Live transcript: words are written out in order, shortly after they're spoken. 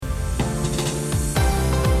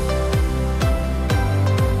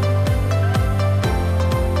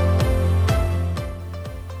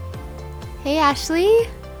Ashley.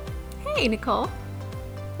 Hey, Nicole.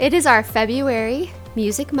 It is our February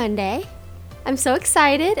Music Monday. I'm so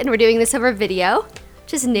excited, and we're doing this over video,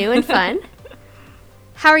 which is new and fun.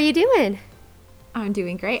 How are you doing? I'm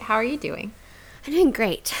doing great. How are you doing? I'm doing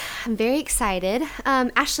great. I'm very excited.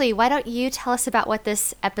 Ashley, why don't you tell us about what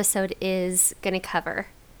this episode is going to cover?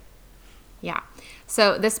 Yeah.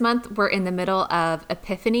 So this month we're in the middle of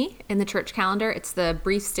Epiphany in the church calendar. It's the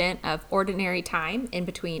brief stint of ordinary time in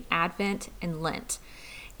between Advent and Lent.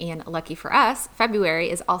 And lucky for us, February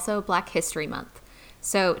is also Black History Month.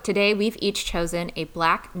 So today we've each chosen a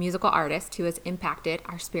Black musical artist who has impacted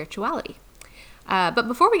our spirituality. But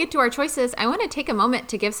before we get to our choices, I want to take a moment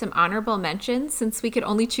to give some honorable mentions since we could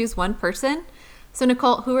only choose one person. So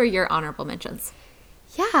Nicole, who are your honorable mentions?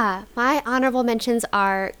 Yeah, my honorable mentions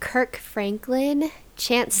are Kirk Franklin,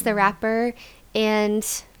 Chance the Rapper, and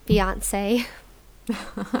Beyonce.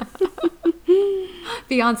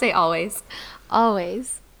 Beyonce always.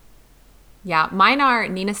 Always. Yeah, mine are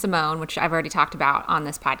Nina Simone, which I've already talked about on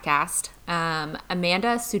this podcast.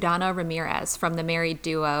 Amanda Sudano Ramirez from the married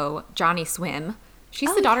duo Johnny Swim.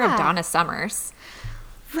 She's the daughter of Donna Summers.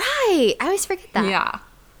 Right. I always forget that. Yeah.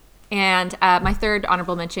 And my third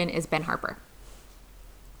honorable mention is Ben Harper.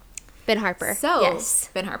 Ben Harper. Yes.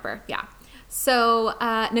 Ben Harper, yeah. So,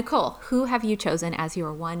 Nicole, who have you chosen as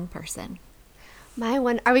your one person? My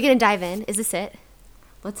one. Are we going to dive in? Is this it?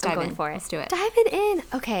 Let's dive in. I'm going for it. Let's do it. Diving in.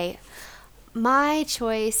 Okay. My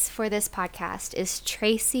choice for this podcast is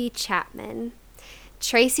Tracy Chapman.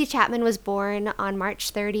 Tracy Chapman was born on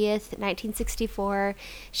March 30th, 1964.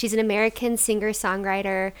 She's an American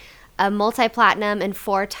singer-songwriter, a multi-platinum and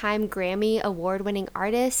 4-time Grammy award-winning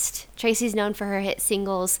artist. Tracy's known for her hit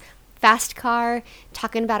singles Fast Car,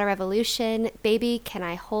 Talking About a Revolution, Baby, Can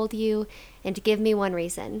I Hold You, and Give Me One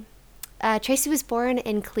Reason. Tracy was born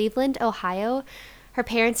in Cleveland, Ohio. Her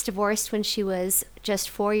parents divorced when she was just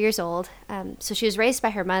 4 years old, so she was raised by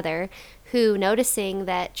her mother, who, noticing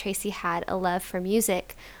that Tracy had a love for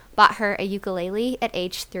music, bought her a ukulele at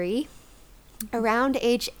age 3. Around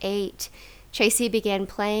age 8, Tracy began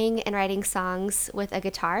playing and writing songs with a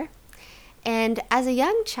guitar. And as a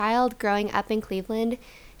young child growing up in Cleveland,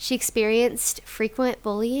 she experienced frequent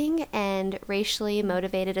bullying and racially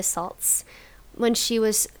motivated assaults. When she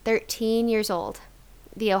was 13 years old,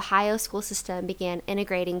 the Ohio school system began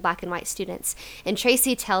integrating Black and white students. And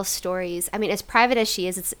Tracy tells stories. I mean, as private as she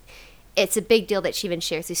is, it's a big deal that she even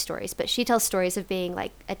shares these stories. But she tells stories of being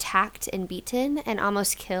like attacked and beaten and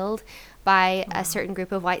almost killed by a certain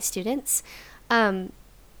group of white students.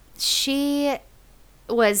 She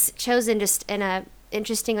was chosen just in a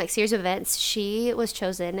interesting like series of events. She was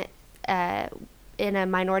chosen in a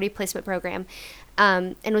minority placement program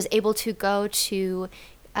and was able to go to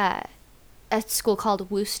a school called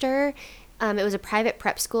Wooster. It was a private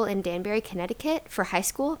prep school in Danbury, Connecticut for high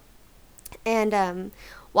school. And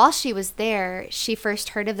while she was there, she first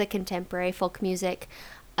heard of the contemporary folk music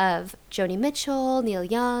of Joni Mitchell, Neil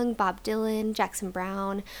Young, Bob Dylan, Jackson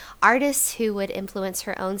Browne, artists who would influence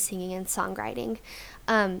her own singing and songwriting.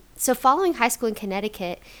 So following high school in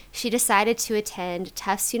Connecticut, she decided to attend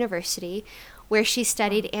Tufts University, where she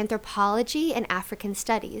studied anthropology and African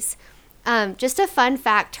studies. Just a fun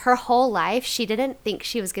fact, her whole life, she didn't think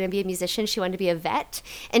she was going to be a musician. She wanted to be a vet.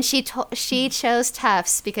 And she chose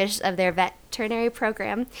Tufts because of their veterinary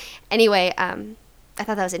program. Anyway, I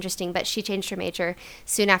thought that was interesting, but she changed her major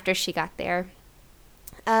soon after she got there.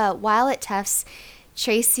 While at Tufts,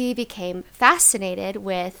 Tracy became fascinated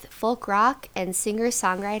with folk rock and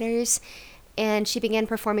singer-songwriters, and she began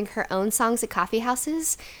performing her own songs at coffee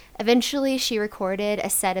houses. Eventually, she recorded a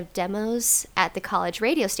set of demos at the college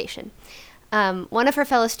radio station. One of her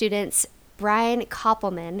fellow students, Brian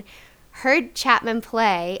Koppelman, heard Chapman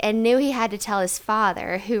play and knew he had to tell his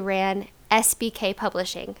father, who ran SBK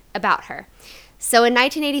Publishing, about her. So in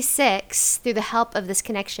 1986, through the help of this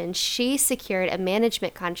connection, she secured a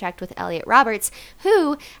management contract with Elliot Roberts,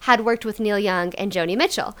 who had worked with Neil Young and Joni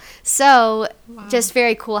Mitchell. So just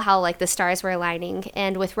very cool how like the stars were aligning.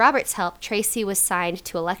 And with Roberts' help, Tracy was signed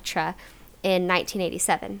to Elektra in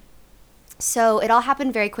 1987. So it all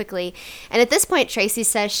happened very quickly. And at this point, Tracy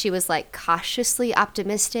says she was like cautiously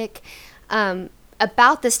optimistic.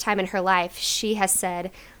 About this time in her life, she has said,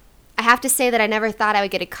 I have to say that I never thought I would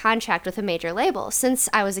get a contract with a major label. Since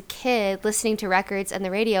I was a kid listening to records and the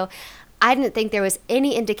radio, I didn't think there was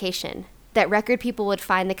any indication that record people would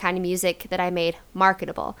find the kind of music that I made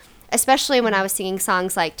marketable, especially when I was singing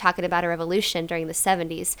songs like Talking About a Revolution during the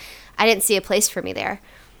 70s. I didn't see a place for me there.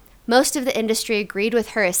 Most of the industry agreed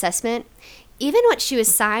with her assessment. Even when she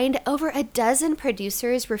was signed, over a dozen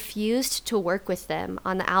producers refused to work with them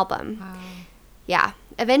on the album. Wow. Yeah.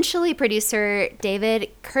 Eventually, producer David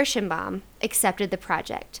Kirschenbaum accepted the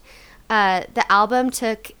project. The album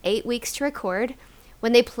took 8 weeks to record.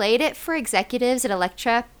 When they played it for executives at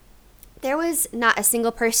Elektra, there was not a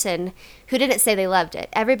single person who didn't say they loved it.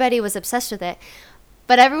 Everybody was obsessed with it.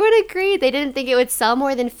 But everyone agreed they didn't think it would sell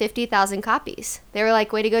more than 50,000 copies. They were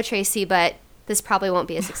like, way to go, Tracy, but this probably won't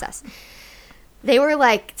be a success. They were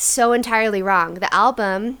like so entirely wrong. The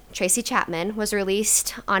album, Tracy Chapman, was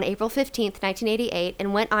released on April 15th, 1988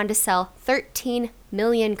 and went on to sell 13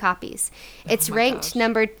 million copies. It's ranked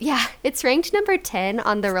number 10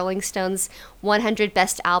 on the Rolling Stones 100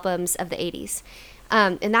 best albums of the 80s.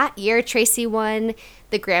 In that year, Tracy won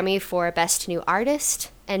the Grammy for Best New Artist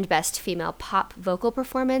and Best Female Pop Vocal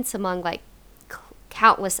Performance, among like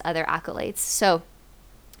countless other accolades. So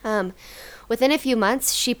within a few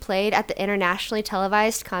months, she played at the internationally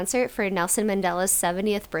televised concert for Nelson Mandela's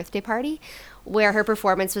 70th birthday party, where her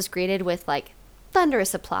performance was greeted with like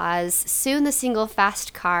thunderous applause. Soon the single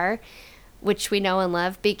Fast Car, which we know and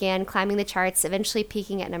love, began climbing the charts, eventually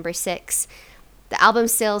peaking at number 6. The album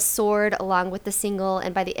sales soared along with the single,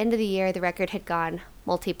 and by the end of the year, the record had gone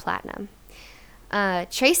multi-platinum.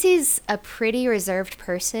 Tracy's a pretty reserved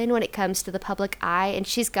person when it comes to the public eye, and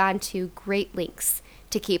she's gone to great lengths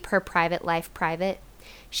to keep her private life private.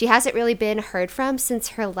 She hasn't really been heard from since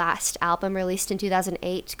her last album released in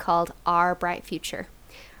 2008 called Our Bright Future.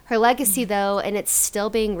 Her legacy, though, and it's still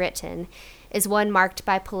being written, is one marked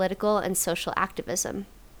by political and social activism.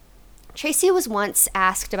 Tracy was once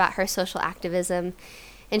asked about her social activism,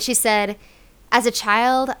 and she said, "As a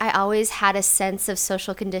child, I always had a sense of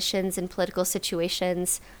social conditions and political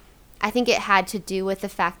situations. I think it had to do with the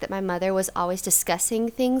fact that my mother was always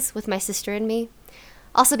discussing things with my sister and me.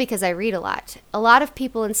 Also because I read a lot. A lot of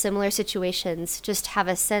people in similar situations just have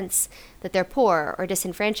a sense that they're poor or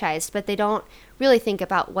disenfranchised, but they don't really think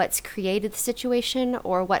about what's created the situation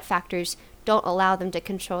or what factors don't allow them to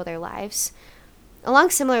control their lives."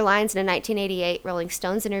 Along similar lines, in a 1988 Rolling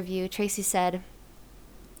Stones interview, Tracy said,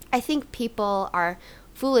 "I think people are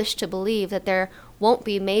foolish to believe that there won't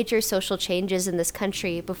be major social changes in this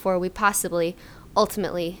country before we possibly,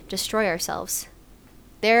 ultimately, destroy ourselves.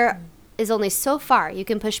 There is only so far you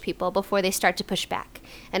can push people before they start to push back,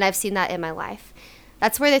 and I've seen that in my life.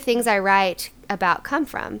 That's where the things I write about come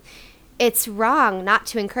from. It's wrong not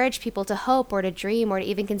to encourage people to hope or to dream or to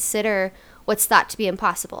even consider what's thought to be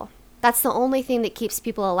impossible. That's the only thing that keeps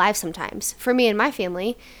people alive sometimes. For me and my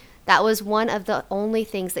family, that was one of the only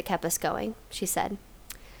things that kept us going," she said.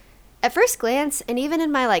 At first glance, and even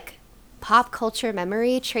in my pop culture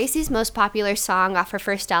memory, Tracy's most popular song off her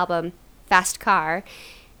first album, Fast Car,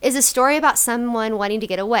 is a story about someone wanting to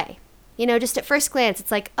get away. You know, just at first glance, it's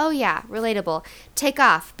like, oh yeah, relatable. Take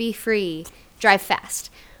off, be free, drive fast.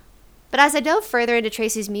 But as I dove further into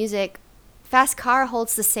Tracy's music, Fast Car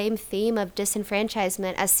holds the same theme of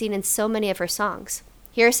disenfranchisement as seen in so many of her songs.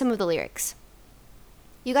 Here are some of the lyrics.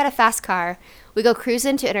 "You got a fast car. We go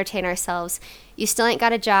cruising to entertain ourselves. You still ain't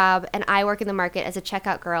got a job, and I work in the market as a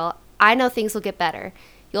checkout girl. I know things will get better.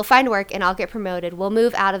 You'll find work, and I'll get promoted. We'll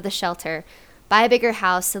move out of the shelter, buy a bigger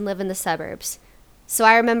house, and live in the suburbs. So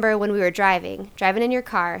I remember when we were driving in your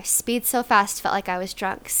car, speed so fast felt like I was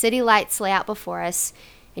drunk. City lights lay out before us,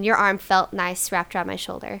 and your arm felt nice wrapped around my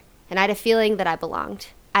shoulder. And I had a feeling that I belonged.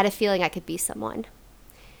 I had a feeling I could be someone."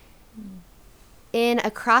 In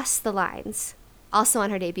Across the Lines, also on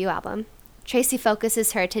her debut album, Tracy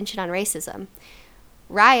focuses her attention on racism.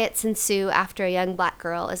 Riots ensue after a young black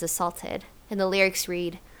girl is assaulted, and the lyrics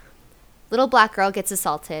read, "Little black girl gets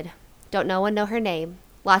assaulted. Don't no one know her name.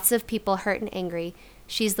 Lots of people hurt and angry.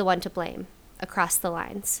 She's the one to blame. Across the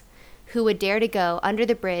lines. Who would dare to go under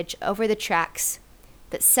the bridge, over the tracks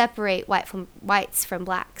that separate whites from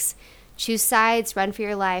blacks? Choose sides, run for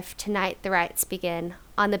your life. Tonight the riots begin.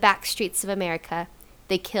 On the back streets of America,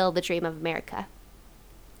 they kill the dream of America."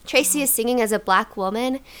 Tracy is singing as a black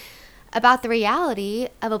woman about the reality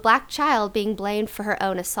of a black child being blamed for her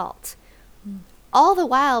own assault. All the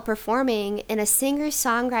while performing in a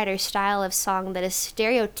singer-songwriter style of song that is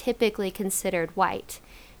stereotypically considered white.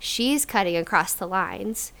 She's cutting across the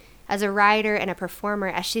lines as a writer and a performer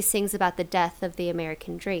as she sings about the death of the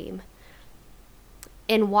American dream.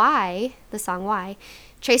 In Why, the song Why,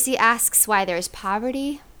 Tracy asks why there's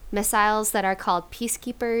poverty, missiles that are called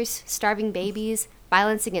peacekeepers, starving babies,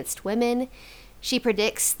 violence against women. She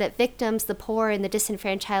predicts that victims, the poor, and the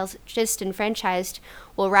disenfranchised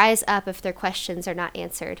will rise up if their questions are not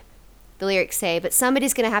answered. The lyrics say, "But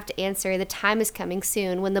somebody's going to have to answer. The time is coming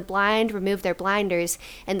soon when the blind remove their blinders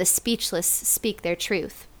and the speechless speak their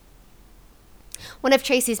truth." One of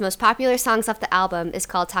Tracy's most popular songs off the album is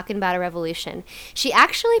called Talking About a Revolution. She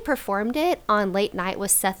actually performed it on Late Night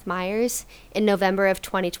with Seth Meyers in November of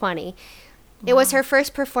 2020. It was her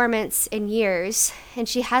first performance in years, and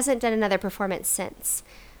she hasn't done another performance since.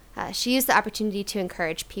 She used the opportunity to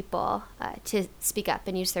encourage people to speak up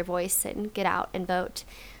and use their voice and get out and vote.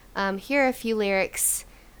 Here are a few lyrics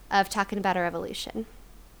of Talking About a Revolution.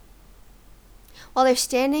 While they're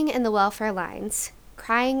standing in the welfare lines,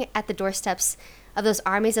 crying at the doorsteps of those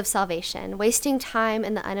armies of salvation, wasting time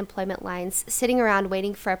in the unemployment lines, sitting around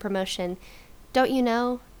waiting for a promotion, don't you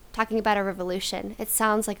know? Talking about a revolution. It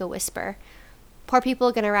sounds like a whisper. Poor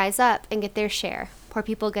people gonna rise up and get their share. Poor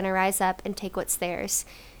people gonna rise up and take what's theirs.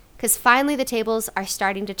 'Cause finally the tables are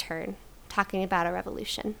starting to turn. Talking about a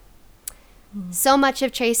revolution. So much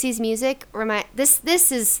of Tracy's music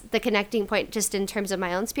this is the connecting point just in terms of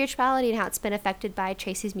my own spirituality and how it's been affected by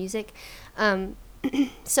Tracy's music.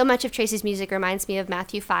 So much of Tracy's music reminds me of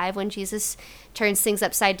Matthew 5 when Jesus turns things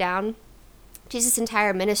upside down. Jesus'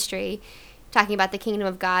 entire ministry, talking about the kingdom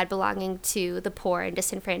of God belonging to the poor and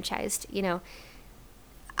disenfranchised. You know,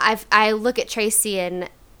 I look at Tracy and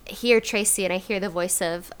hear Tracy and I hear the voice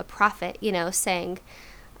of a prophet, you know, saying,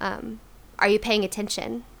 are you paying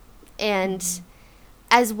attention? And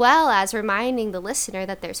as well as reminding the listener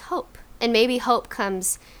that there's hope. And maybe hope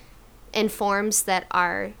comes in forms that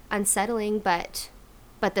are unsettling, but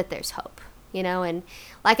that there's hope, you know. And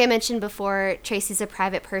like I mentioned before, Tracy's a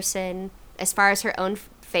private person. As far as her own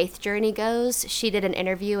faith journey goes, she did an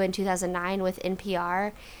interview in 2009 with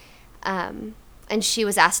NPR, and she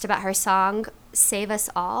was asked about her song, Save Us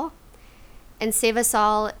All. And Save Us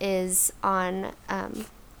All is on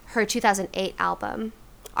her 2008 album,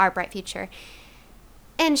 Our Bright Future.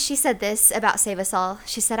 And she said this about Save Us All.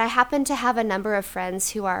 She said, I happen to have a number of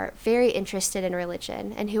friends who are very interested in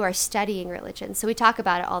religion and who are studying religion. So we talk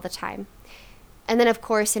about it all the time. And then, of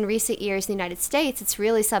course, in recent years in the United States, it's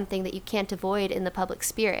really something that you can't avoid in the public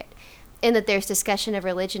spirit, in that there's discussion of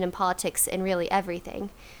religion and politics in really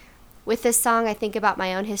everything. With this song, I think about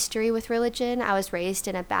my own history with religion. I was raised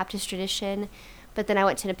in a Baptist tradition, but then I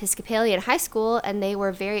went to an Episcopalian high school, and they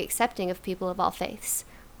were very accepting of people of all faiths.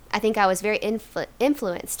 I think I was very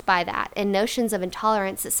influenced by that and notions of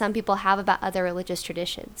intolerance that some people have about other religious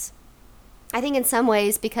traditions. I think in some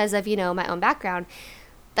ways, because of, you know, my own background,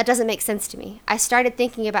 that doesn't make sense to me. I started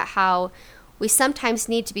thinking about how we sometimes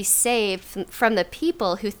need to be saved from the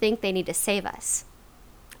people who think they need to save us.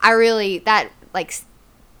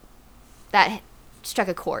 That struck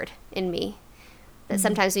a chord in me, that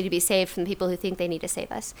sometimes we need to be saved from the people who think they need to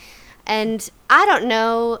save us. And I don't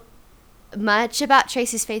know much about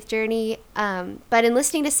Tracy's faith journey, but in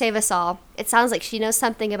listening to Save Us All, it sounds like she knows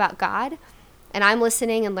something about God, and I'm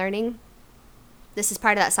listening and learning. This is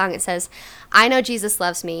part of that song. It says, I know Jesus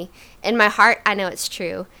loves me. In my heart, I know it's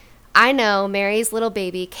true. I know Mary's little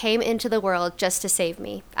baby came into the world just to save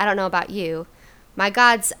me. I don't know about you. My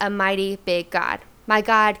God's a mighty big God. My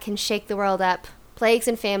God can shake the world up. Plagues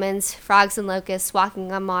and famines, frogs and locusts,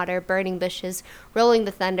 walking on water, burning bushes, rolling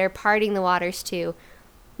the thunder, parting the waters too.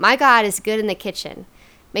 My God is good in the kitchen,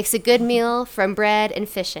 makes a good meal from bread and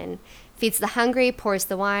fishin', feeds the hungry, pours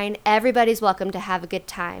the wine. Everybody's welcome to have a good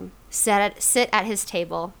time. Sit at his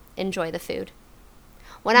table, enjoy the food.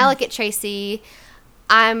 When I look at Tracy,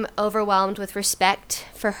 I'm overwhelmed with respect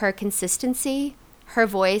for her consistency. Her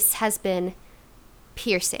voice has been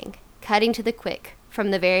piercing, cutting to the quick from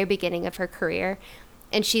the very beginning of her career,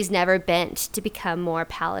 and she's never bent to become more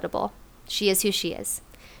palatable. She is who she is.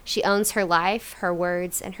 She owns her life, her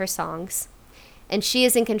words, and her songs. And she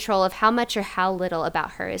is in control of how much or how little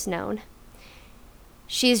about her is known.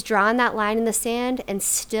 She's drawn that line in the sand and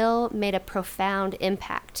still made a profound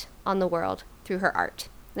impact on the world through her art.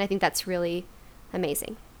 And I think that's really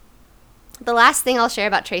amazing. The last thing I'll share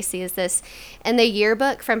about Tracy is this. In the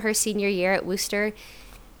yearbook from her senior year at Wooster,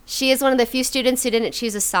 she is one of the few students who didn't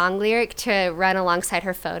choose a song lyric to run alongside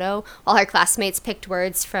her photo, while her classmates picked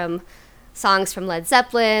words from songs from Led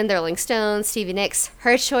Zeppelin, the Rolling Stones, Stevie Nicks.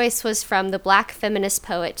 Her choice was from the Black feminist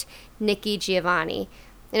poet Nikki Giovanni.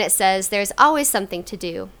 And it says, there's always something to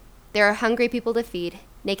do. There are hungry people to feed,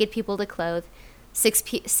 naked people to clothe,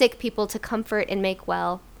 sick people to comfort and make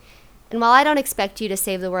well. And while I don't expect you to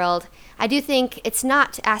save the world, I do think it's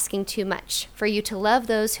not asking too much for you to love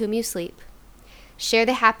those whom you sleep. Share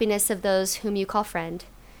the happiness of those whom you call friend.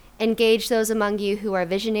 Engage those among you who are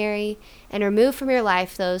visionary, and remove from your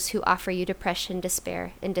life those who offer you depression,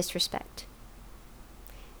 despair, and disrespect.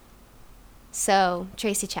 So,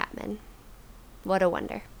 Tracy Chapman, what a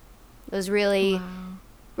wonder. It was really,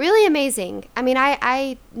 really amazing. I mean,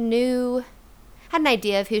 I had an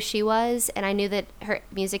idea of who she was, and I knew that her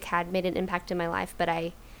music had made an impact in my life, but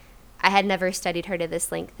I had never studied her to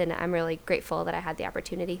this length, and I'm really grateful that I had the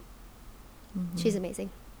opportunity. Mm-hmm. She's amazing.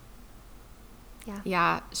 Yeah.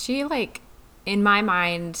 Yeah. She, like, in my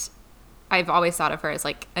mind, I've always thought of her as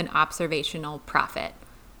like an observational prophet,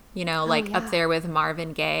 you know, like up there with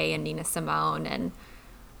Marvin Gaye and Nina Simone, and,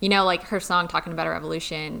 you know, like her song Talking About a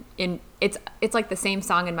Revolution, it's like the same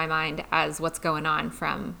song in my mind as What's Going On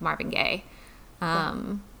from Marvin Gaye.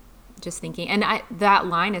 Just thinking, and that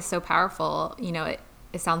line is so powerful, you know, it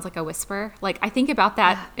sounds like a whisper. Like, I think about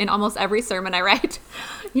that in almost every sermon I write.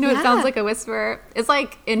 You know, it sounds like a whisper. It's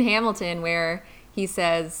like in Hamilton where he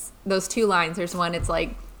says those two lines. There's one, it's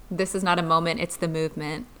like, this is not a moment, it's the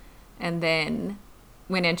movement. And then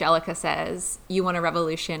when Angelica says, you want a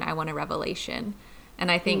revolution, I want a revelation.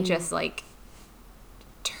 And I think just like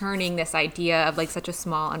turning this idea of like such a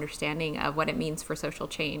small understanding of what it means for social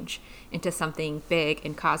change into something big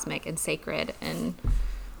and cosmic and sacred. And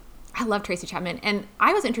I love Tracy Chapman. And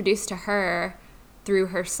I was introduced to her through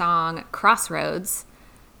her song Crossroads.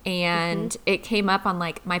 And it came up on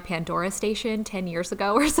like my Pandora station 10 years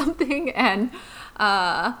ago or something. And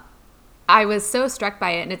I was so struck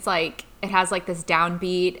by it. And it's like, it has like this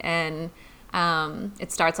downbeat, and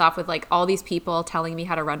it starts off with like all these people telling me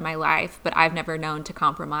how to run my life, but I've never known to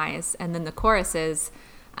compromise. And then the chorus is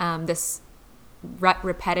this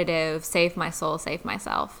repetitive, save my soul, save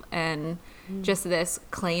myself. And just this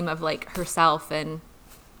claim of like herself and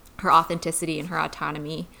her authenticity and her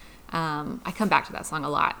autonomy. I come back to that song a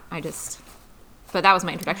lot. But that was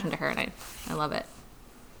my introduction to her, and I love it.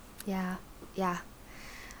 Yeah. Yeah.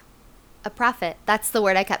 A prophet. That's the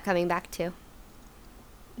word I kept coming back to.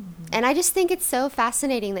 And I just think it's so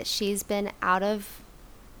fascinating that she's been out of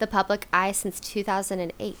the public eye since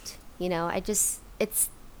 2008. You know, that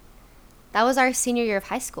was our senior year of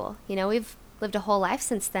high school. You know, we've lived a whole life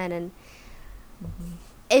since then. And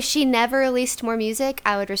if she never released more music,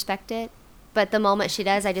 I would respect it. But the moment she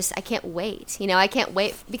does, I can't wait. You know, I can't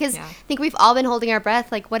wait because I think we've all been holding our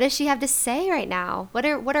breath. Like, what does she have to say right now? What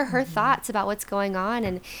are her thoughts about what's going on?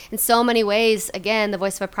 And in so many ways, again, the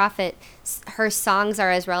voice of a prophet, her songs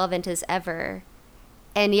are as relevant as ever.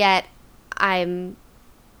 And yet I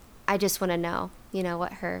just want to know, you know,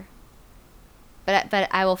 what her, but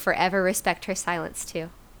I will forever respect her silence too,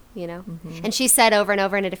 you know? And she said over and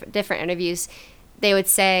over in different interviews, they would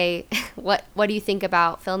say, what do you think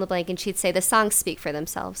about fill in the blank? And she'd say, the songs speak for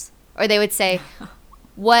themselves. Or they would say,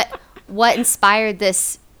 what inspired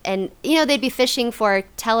this? And, you know, they'd be fishing for,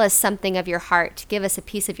 tell us something of your heart, give us a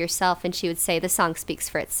piece of yourself. And she would say, the song speaks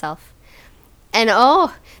for itself. And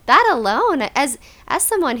that alone, as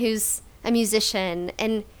someone who's a musician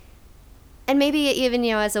and maybe even,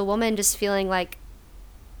 you know, as a woman just feeling like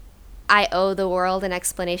I owe the world an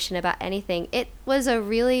explanation about anything. It was a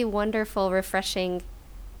really wonderful, refreshing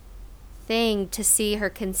thing to see her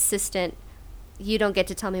consistent, you don't get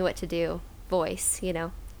to tell me what to do voice, you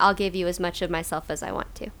know. I'll give you as much of myself as I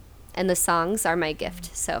want to. And the songs are my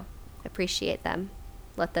gift, so appreciate them.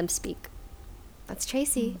 Let them speak. That's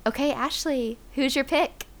Tracy. Okay, Ashley, who's your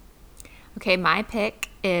pick? Okay, my pick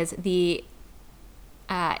is the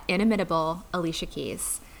inimitable Alicia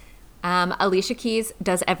Keys. Alicia Keys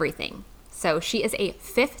does everything. So she is a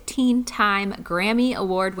 15-time Grammy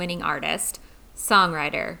Award-winning artist,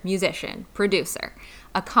 songwriter, musician, producer,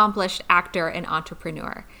 accomplished actor, and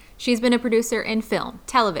entrepreneur. She's been a producer in film,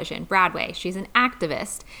 television, Broadway. She's an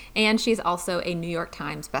activist, and she's also a New York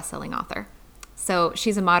Times bestselling author. So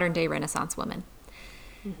she's a modern-day Renaissance woman.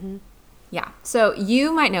 Yeah. So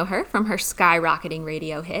you might know her from her skyrocketing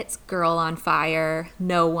radio hits, Girl on Fire,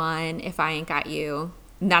 No One, If I Ain't Got You.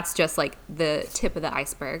 And that's just like the tip of the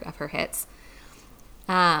iceberg of her hits.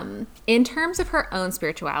 In terms of her own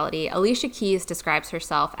spirituality, Alicia Keys describes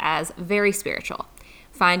herself as very spiritual,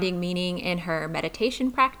 finding meaning in her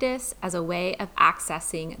meditation practice as a way of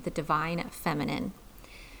accessing the divine feminine.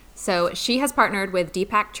 So she has partnered with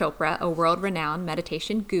Deepak Chopra, a world-renowned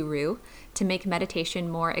meditation guru, to make meditation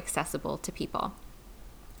more accessible to people.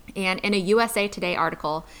 And in a USA Today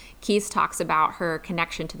article, Keys talks about her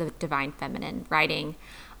connection to the divine feminine, writing,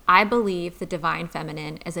 I believe the divine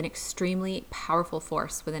feminine is an extremely powerful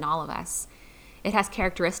force within all of us. It has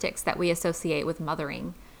characteristics that we associate with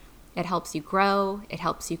mothering. It helps you grow, it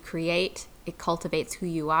helps you create, it cultivates who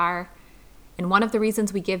you are. And one of the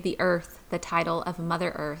reasons we give the earth the title of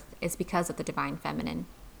Mother Earth is because of the divine feminine.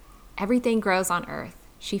 Everything grows on earth.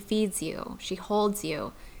 She feeds you, she holds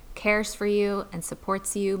you, cares for you and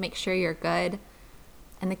supports you, makes sure you're good.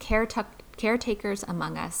 And the caretakers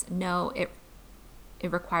among us know it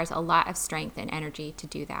requires a lot of strength and energy to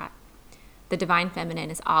do that. The Divine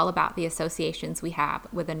Feminine is all about the associations we have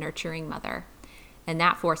with a nurturing mother, and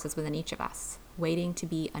that force is within each of us, waiting to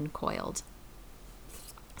be uncoiled.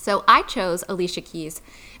 So I chose Alicia Keys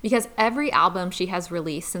because every album she has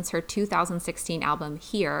released since her 2016 album,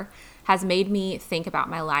 Here, has made me think about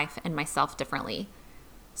my life and myself differently.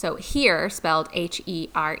 So Here, spelled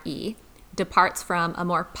Here, departs from a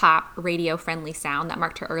more pop, radio-friendly sound that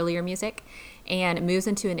marked her earlier music and moves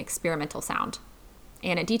into an experimental sound.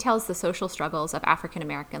 And it details the social struggles of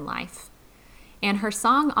African-American life. And her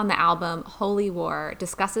song on the album, Holy War,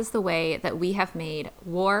 discusses the way that we have made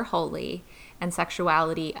war holy and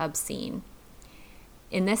sexuality obscene.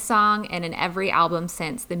 In this song and in every album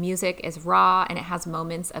since, the music is raw and it has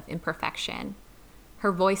moments of imperfection.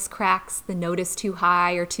 Her voice cracks, the note is too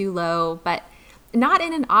high or too low, but not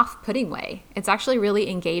in an off-putting way. It's actually really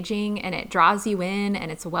engaging and it draws you in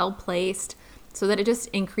and it's well placed so that it just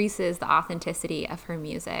increases the authenticity of her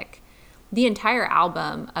music. The entire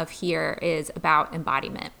album of Here is about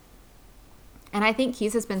embodiment. And I think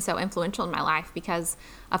Keys has been so influential in my life because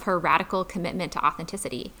of her radical commitment to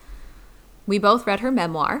authenticity. We both read her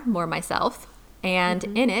memoir, More Myself, and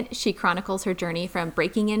in it, she chronicles her journey from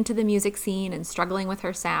breaking into the music scene and struggling with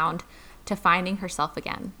her sound to finding herself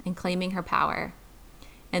again and claiming her power.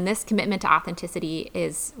 And this commitment to authenticity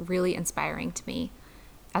is really inspiring to me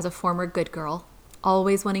as a former good girl,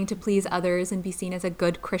 always wanting to please others and be seen as a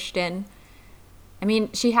good Christian. I mean,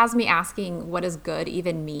 she has me asking, what does good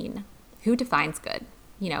even mean? Who defines good?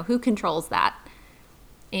 Who controls that?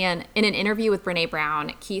 And in an interview with Brene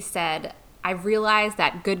Brown, Keys said, I've realized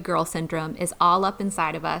that good girl syndrome is all up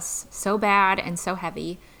inside of us, so bad and so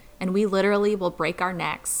heavy, and we literally will break our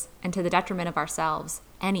necks, and to the detriment of ourselves,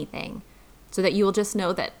 anything, so that you will just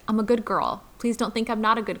know that I'm a good girl. Please don't think I'm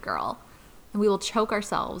not a good girl. And we will choke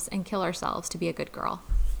ourselves and kill ourselves to be a good girl.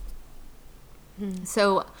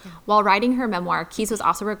 So while writing her memoir, Keys was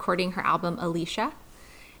also recording her album, Alicia.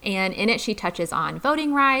 And in it, she touches on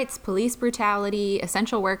voting rights, police brutality,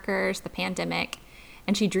 essential workers, the pandemic,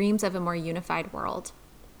 and she dreams of a more unified world.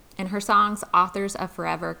 In her songs, Authors of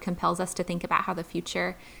Forever compels us to think about how the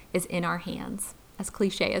future is in our hands, as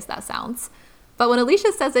cliche as that sounds. But when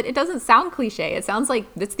Alicia says it, it doesn't sound cliche. It sounds like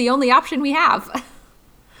it's the only option we have.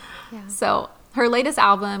 Yeah. So her latest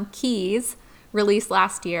album, Keys, released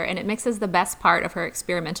last year, and it mixes the best part of her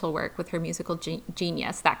experimental work with her musical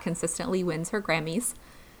genius that consistently wins her Grammys.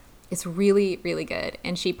 It's really, really good.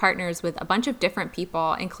 And she partners with a bunch of different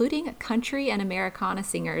people, including country and Americana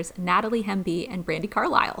singers Natalie Hemby and Brandi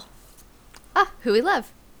Carlile. Who we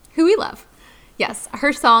love. Who we love. Yes.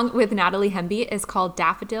 Her song with Natalie Hemby is called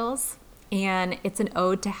Daffodils, and it's an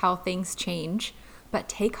ode to how things change. But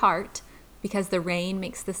take heart, because the rain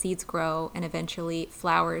makes the seeds grow and eventually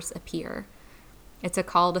flowers appear. It's a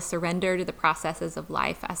call to surrender to the processes of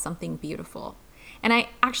life as something beautiful. And I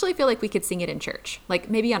actually feel like we could sing it in church, like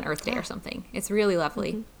maybe on Earth Day or something. It's really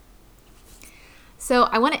lovely. So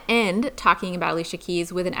I want to end talking about Alicia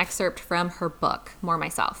Keys with an excerpt from her book, More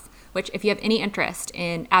Myself, which if you have any interest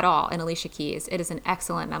at all in Alicia Keys, it is an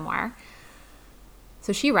excellent memoir.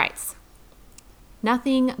 So she writes,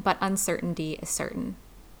 "Nothing but uncertainty is certain.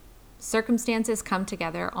 Circumstances come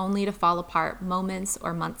together only to fall apart moments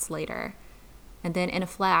or months later. And then in a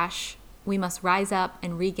flash, we must rise up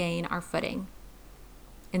and regain our footing.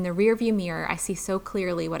 In the rearview mirror, I see so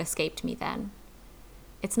clearly what escaped me then.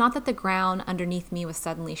 It's not that the ground underneath me was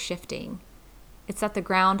suddenly shifting. It's that the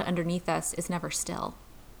ground underneath us is never still.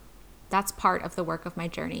 That's part of the work of my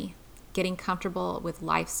journey, getting comfortable with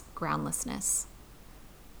life's groundlessness."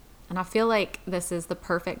 And I feel like this is the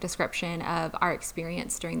perfect description of our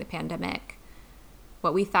experience during the pandemic.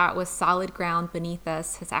 What we thought was solid ground beneath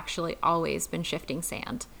us has actually always been shifting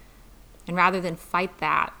sand. And rather than fight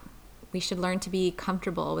that, we should learn to be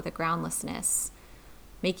comfortable with the groundlessness,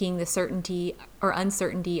 making the certainty or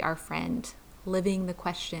uncertainty our friend, living the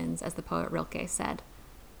questions, as the poet Rilke said.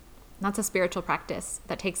 And that's a spiritual practice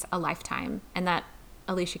that takes a lifetime and that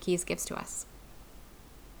Alicia Keys gives to us.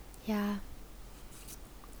 Yeah.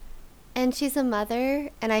 And she's a mother,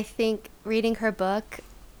 and I think reading her book,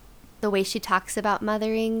 the way she talks about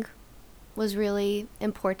mothering was really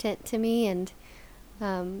important to me. And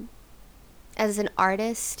as an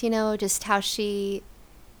artist, just how it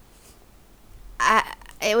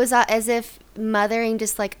was as if mothering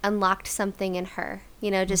just like unlocked something in her,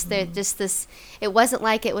 just this, it wasn't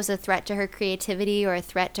like it was a threat to her creativity or a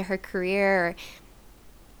threat to her career.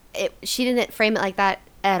 She didn't frame it like that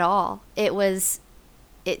at all.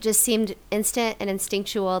 It just seemed instant and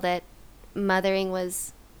instinctual that mothering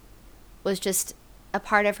was just a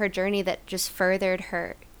part of her journey that just furthered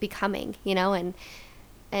her becoming,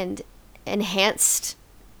 and enhanced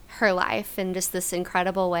her life in just this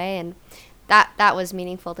incredible way. And that was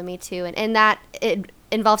meaningful to me too. And that it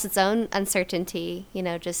involves its own uncertainty,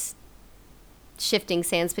 just shifting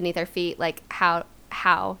sands beneath our feet, like how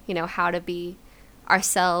to be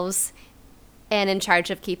ourselves and in charge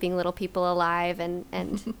of keeping little people alive. And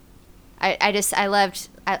I loved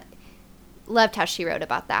how she wrote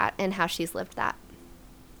about that and how she's lived that.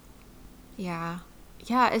 Yeah.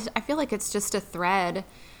 I feel like it's just a thread.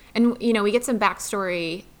 And, we get some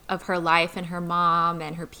backstory of her life and her mom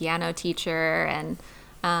and her piano teacher. And,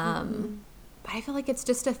 but I feel like it's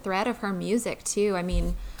just a thread of her music too. I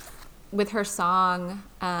mean, with her song,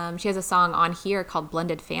 she has a song on here called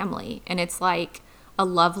Blended Family, and it's like a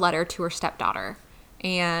love letter to her stepdaughter.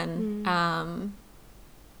 And,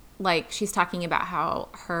 like, she's talking about how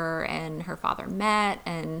her and her father met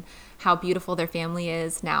and how beautiful their family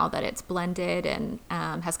is now that it's blended and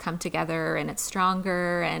has come together and it's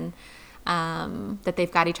stronger, and that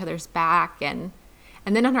they've got each other's back. And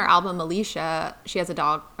then on her album Alicia, she has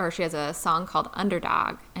a song called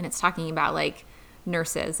Underdog, and it's talking about like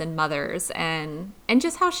nurses and mothers and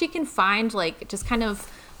just how she can find like just kind of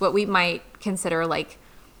what we might consider like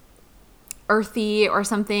earthy or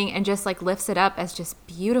something, and just like lifts it up as just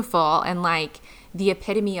beautiful and like the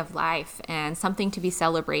epitome of life and something to be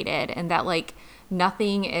celebrated, and that like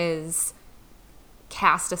nothing is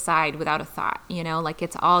cast aside without a thought, like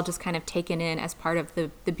it's all just kind of taken in as part of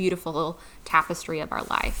the beautiful tapestry of our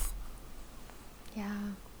life.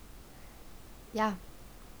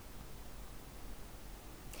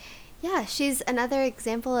 Yeah, she's another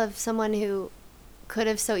example of someone who could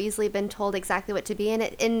have so easily been told exactly what to be.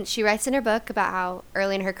 And she writes in her book about how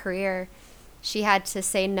early in her career she had to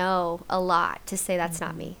say no a lot, to say that's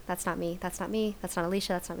not me, that's not me, that's not me, that's not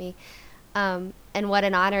Alicia, that's not me. And what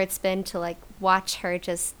an honor it's been to like watch her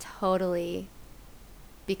just totally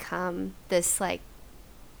become this, like,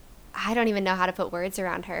 I don't even know how to put words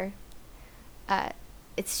around her.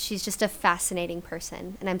 She's just a fascinating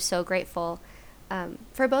person, and I'm so grateful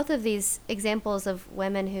for both of these examples of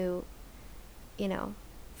women who,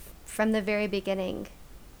 from the very beginning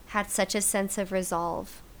had such a sense of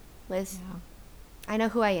resolve with, I know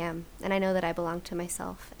who I am, and I know that I belong to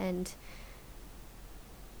myself, and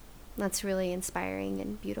that's really inspiring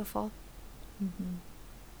and beautiful. Mm-hmm.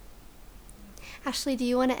 Ashley, do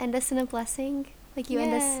you want to end us in a blessing? Like you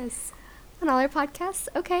end us on all our podcasts?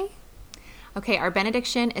 Okay, our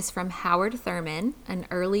benediction is from Howard Thurman, an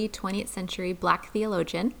early 20th century Black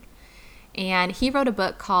theologian. And he wrote a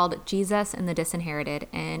book called Jesus and the Disinherited,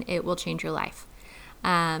 and it will change your life.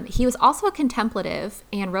 He was also a contemplative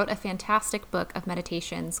and wrote a fantastic book of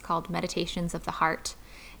meditations called Meditations of the Heart.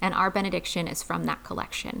 And our benediction is from that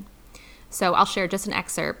collection. So I'll share just an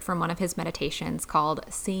excerpt from one of his meditations called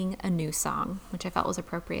Sing a New Song, which I felt was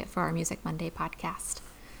appropriate for our Music Monday podcast.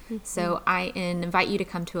 Mm-hmm. So I invite you to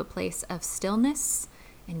come to a place of stillness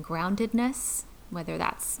and groundedness, whether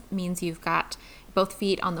that means you've got both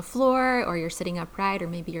feet on the floor or you're sitting upright or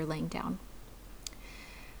maybe you're laying down.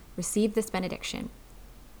 Receive this benediction.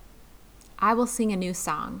 I will sing a new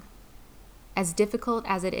song. As difficult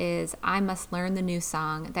as it is, I must learn the new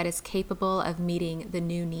song that is capable of meeting the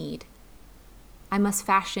new need. I must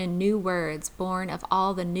fashion new words born of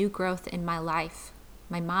all the new growth in my life,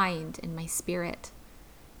 my mind, and my spirit.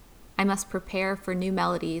 I must prepare for new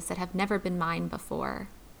melodies that have never been mine before,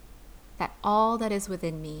 that all that is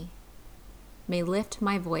within me may lift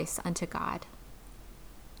my voice unto God.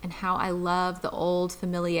 And how I love the old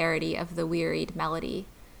familiarity of the wearied melody,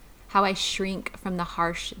 how I shrink from the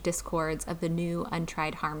harsh discords of the new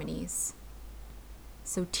untried harmonies.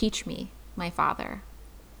 So teach me, my Father,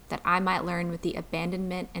 that I might learn with the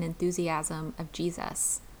abandonment and enthusiasm of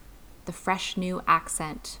Jesus, the fresh new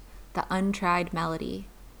accent, the untried melody,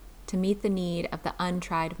 to meet the need of the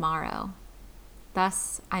untried morrow.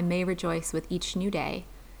 Thus I may rejoice with each new day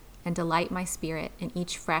and delight my spirit in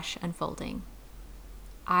each fresh unfolding.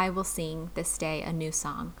 I will sing this day a new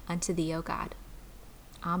song unto thee, O God.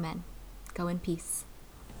 Amen. Go in peace.